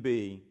me to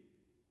be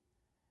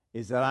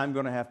is that I'm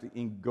going to have to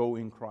go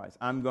in Christ.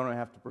 I'm going to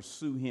have to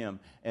pursue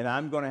him, and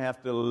I'm going to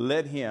have to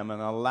let him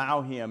and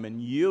allow him and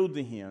yield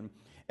to him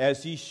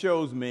as he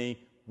shows me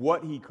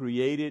what he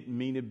created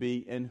me to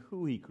be and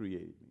who he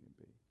created me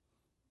to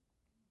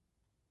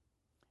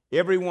be.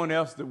 Everyone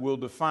else that will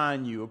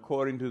define you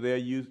according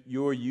to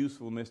your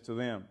usefulness to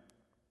them.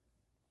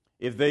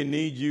 If they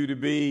need you to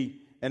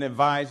be an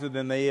advisor,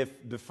 then they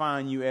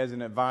define you as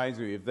an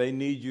advisor. If they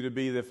need you to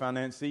be the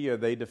financier,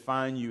 they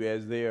define you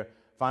as their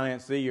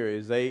financier.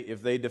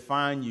 If they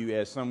define you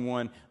as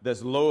someone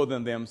that's lower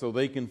than them so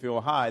they can feel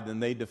high, then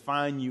they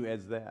define you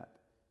as that.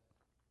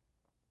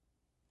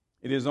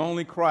 It is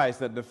only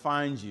Christ that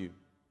defines you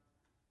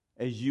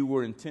as you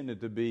were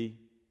intended to be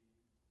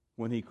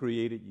when he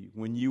created you,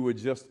 when you were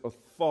just a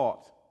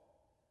thought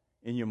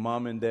in your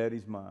mom and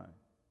daddy's mind.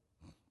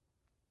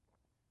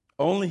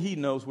 Only he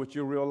knows what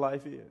your real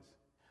life is.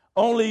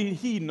 Only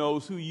he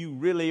knows who you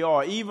really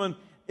are.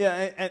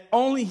 And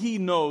only he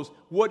knows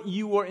what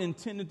you were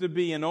intended to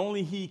be, and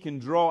only he can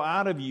draw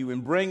out of you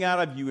and bring out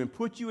of you and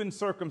put you in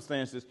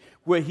circumstances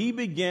where he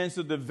begins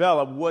to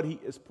develop what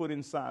he has put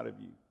inside of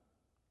you.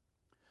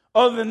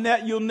 Other than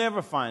that, you'll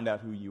never find out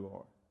who you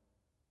are.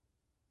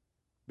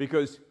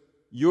 Because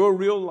your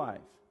real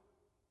life,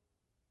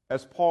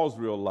 as Paul's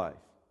real life,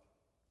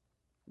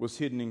 was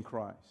hidden in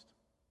Christ.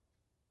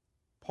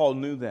 Paul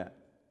knew that.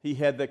 He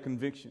had that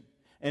conviction.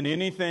 And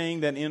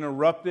anything that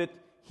interrupted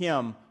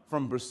him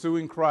from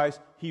pursuing Christ,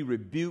 he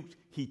rebuked,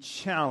 he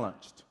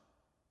challenged.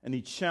 And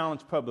he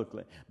challenged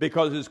publicly.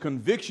 Because his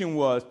conviction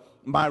was,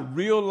 my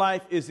real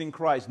life is in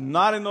Christ.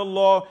 Not in the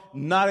law,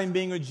 not in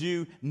being a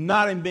Jew,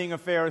 not in being a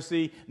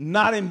Pharisee,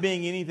 not in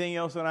being anything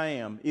else that I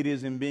am. It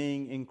is in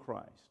being in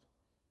Christ.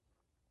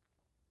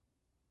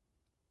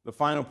 The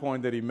final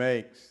point that he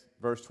makes,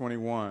 verse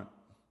 21.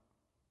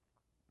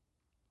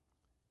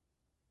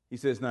 He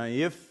says, now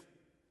if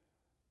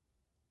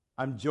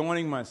I'm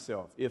joining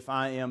myself, if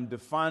I am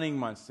defining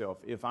myself,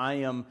 if I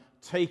am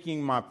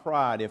taking my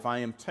pride, if I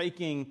am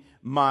taking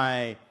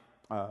my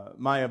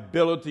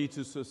ability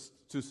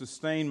to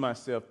sustain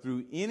myself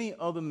through any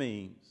other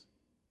means,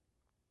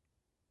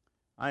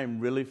 I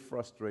am really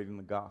frustrating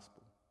the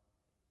gospel.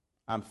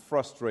 I'm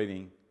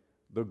frustrating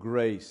the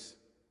grace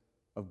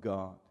of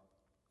God.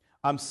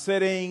 I'm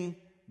setting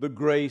the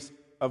grace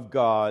of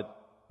God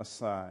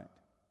aside.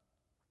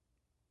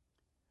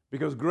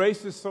 Because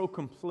grace is so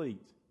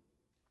complete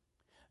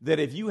that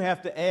if you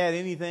have to add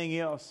anything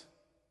else,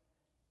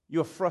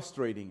 you're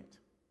frustrating it.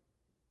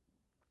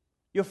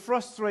 You're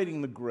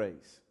frustrating the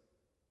grace.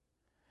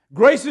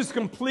 Grace is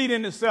complete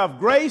in itself.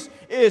 Grace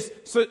is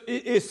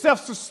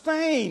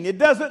self-sustained. It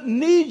doesn't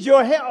need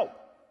your help.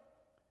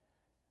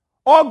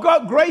 All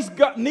grace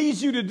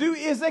needs you to do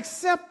is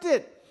accept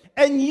it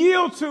and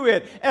yield to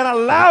it and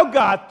allow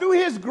God, through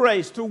his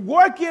grace, to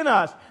work in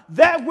us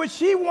that which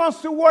he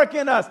wants to work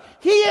in us.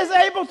 He is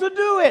able to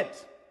do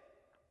it.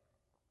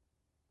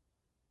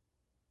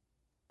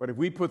 But if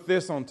we put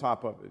this on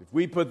top of it, if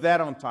we put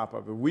that on top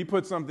of it, if we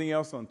put something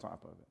else on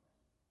top of it,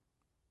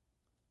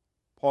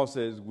 Paul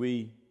says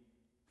we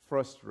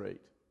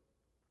frustrate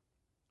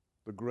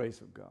the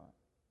grace of God.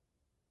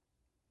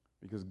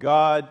 Because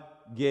God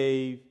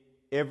gave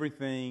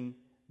everything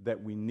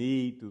that we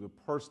need through the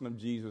person of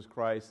Jesus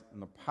Christ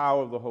and the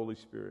power of the Holy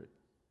Spirit.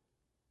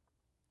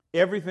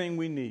 Everything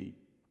we need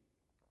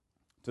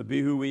to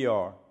be who we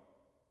are,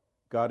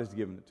 God has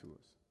given it to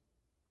us.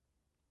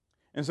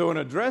 And so in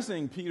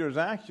addressing Peter's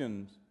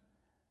actions,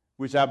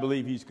 which I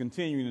believe he's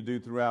continuing to do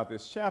throughout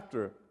this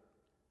chapter,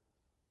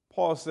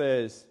 Paul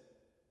says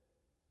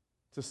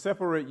to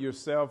separate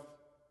yourself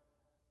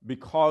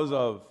because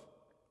of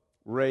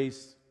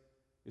race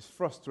is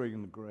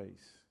frustrating the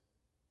grace.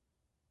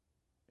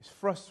 It's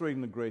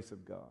frustrating the grace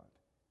of God.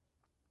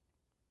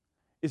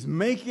 It's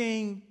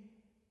making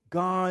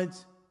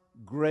God's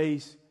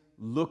grace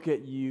look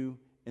at you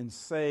and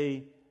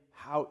say,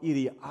 how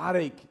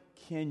idiotic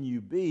can you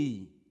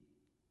be?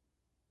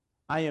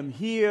 I am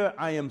here,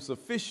 I am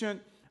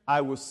sufficient,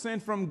 I was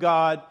sent from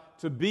God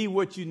to be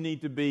what you need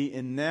to be,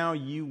 and now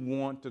you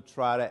want to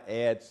try to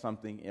add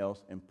something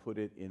else and put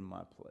it in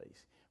my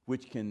place,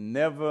 which can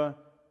never,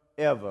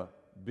 ever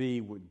be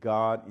what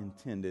God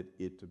intended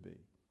it to be.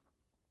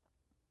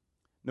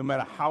 No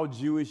matter how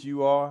Jewish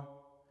you are,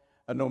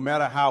 and no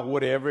matter how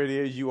whatever it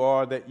is you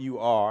are that you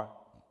are,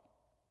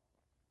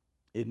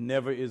 it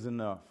never is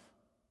enough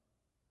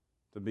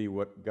to be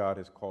what God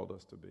has called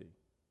us to be.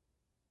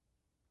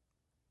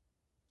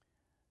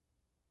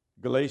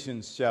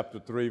 Galatians chapter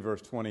 3,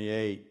 verse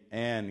 28,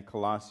 and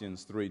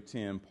Colossians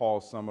 3:10, Paul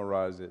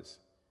summarizes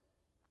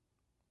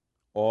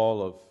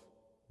all of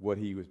what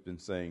he has been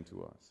saying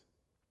to us.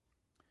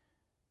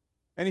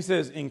 And he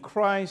says, in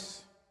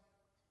Christ,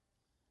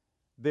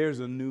 there's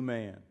a new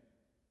man.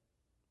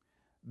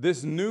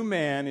 This new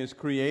man is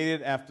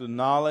created after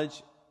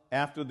knowledge,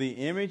 after the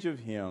image of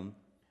him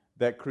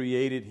that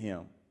created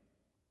him.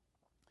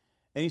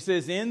 And he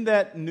says, in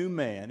that new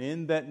man,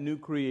 in that new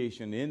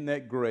creation, in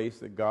that grace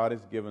that God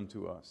has given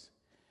to us,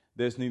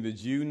 there's neither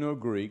Jew nor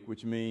Greek,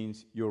 which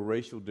means your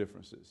racial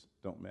differences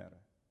don't matter.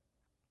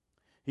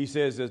 He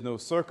says there's no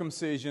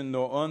circumcision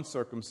nor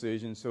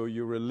uncircumcision, so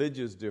your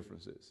religious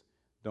differences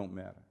don't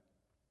matter.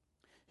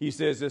 He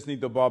says there's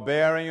neither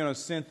barbarian or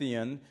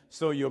Scythian,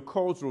 so your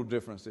cultural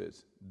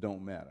differences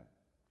don't matter.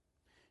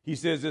 He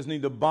says there's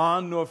neither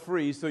bond nor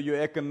free, so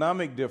your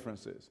economic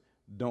differences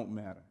don't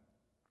matter.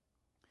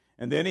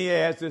 And then he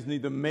adds there's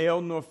neither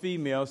male nor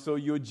female, so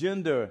your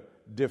gender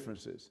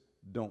differences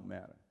don't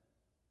matter.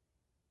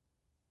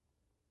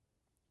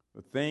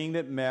 The thing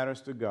that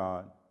matters to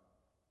God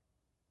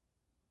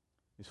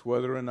is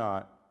whether or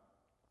not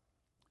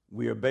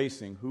we are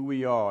basing who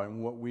we are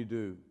and what we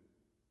do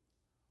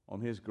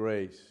on His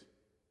grace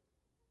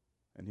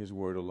and His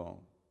word alone.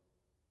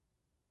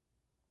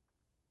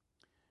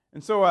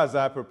 And so as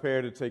I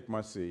prepare to take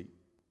my seat,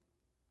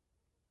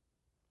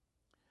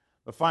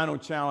 the final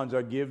challenge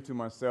I give to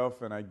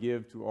myself and I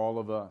give to all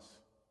of us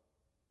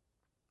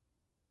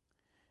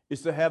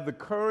is to have the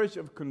courage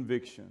of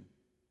conviction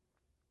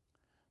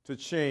to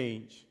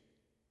change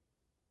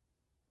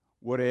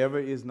whatever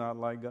is not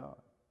like God.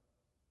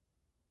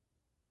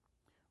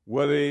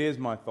 Whether it is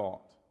my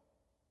thought,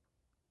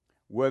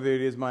 whether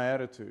it is my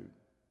attitude,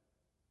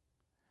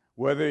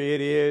 whether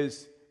it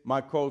is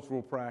my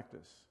cultural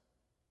practice,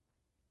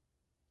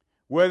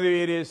 whether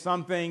it is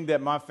something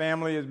that my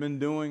family has been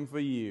doing for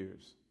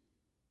years.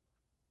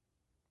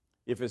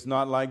 If it's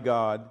not like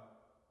God,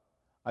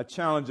 I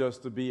challenge us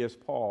to be as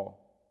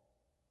Paul,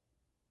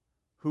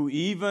 who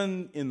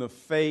even in the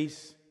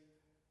face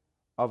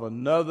of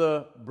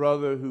another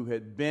brother who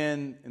had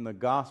been in the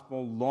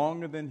gospel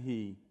longer than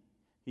he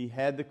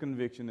had the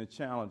conviction to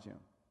challenge him.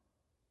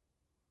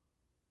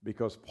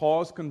 Because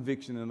Paul's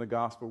conviction in the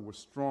gospel was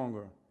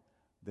stronger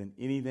than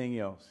anything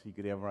else he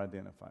could ever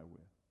identify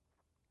with.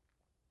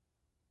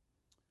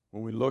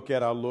 When we look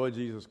at our Lord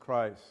Jesus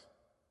Christ,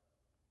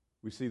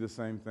 we see the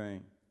same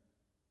thing.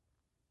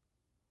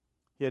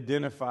 He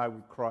identified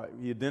with Christ.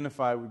 He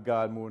identified with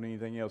God more than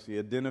anything else. He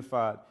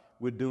identified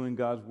with doing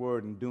God's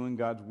word and doing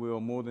God's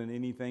will more than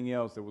anything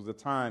else. There was a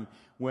time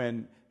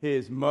when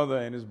his mother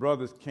and his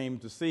brothers came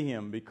to see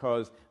him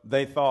because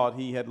they thought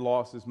he had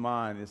lost his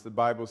mind. As the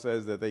Bible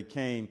says that they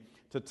came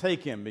to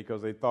take him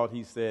because they thought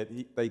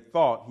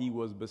he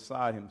was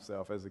beside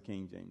himself, as the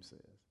King James says.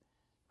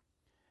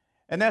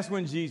 And that's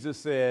when Jesus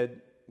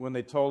said, when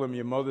they told him,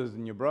 your mother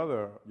and your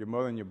brother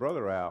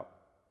are out,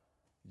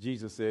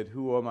 Jesus said,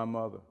 who are my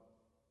mother?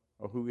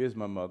 Or who is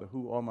my mother?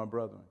 Who are my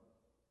brethren?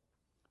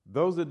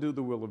 Those that do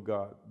the will of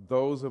God,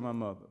 those are my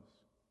mothers.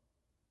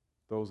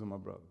 Those are my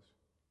brothers.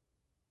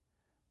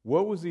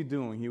 What was he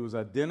doing? He was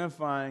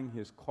identifying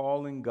his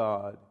calling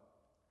God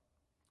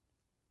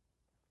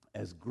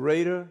as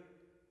greater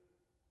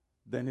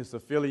than his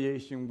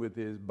affiliation with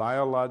his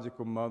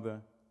biological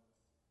mother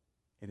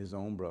and his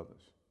own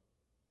brothers.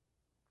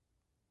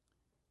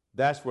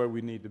 That's where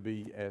we need to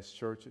be as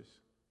churches.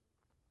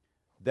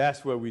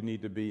 That's where we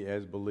need to be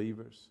as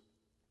believers.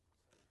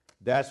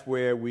 That's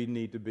where we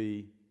need to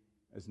be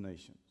as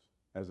nations.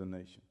 as a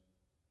nation.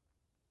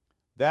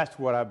 That's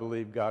what I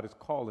believe God is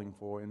calling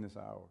for in this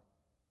hour.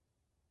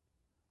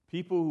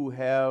 People who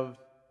have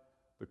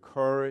the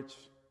courage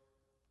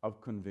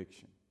of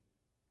conviction,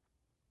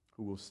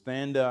 who will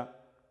stand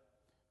up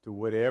to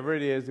whatever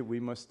it is that we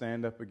must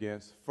stand up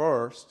against.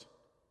 First,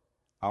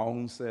 our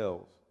own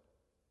selves.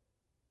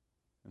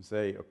 And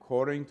say,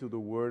 according to the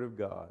Word of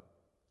God,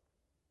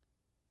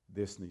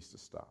 this needs to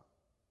stop.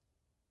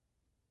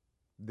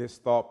 This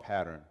thought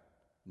pattern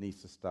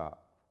needs to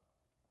stop.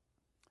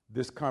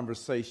 This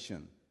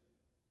conversation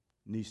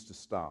needs to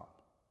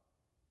stop.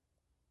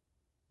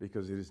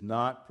 Because it is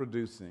not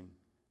producing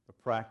the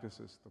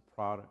practices, the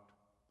product,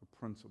 the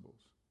principles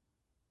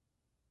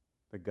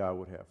that God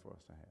would have for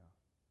us to have.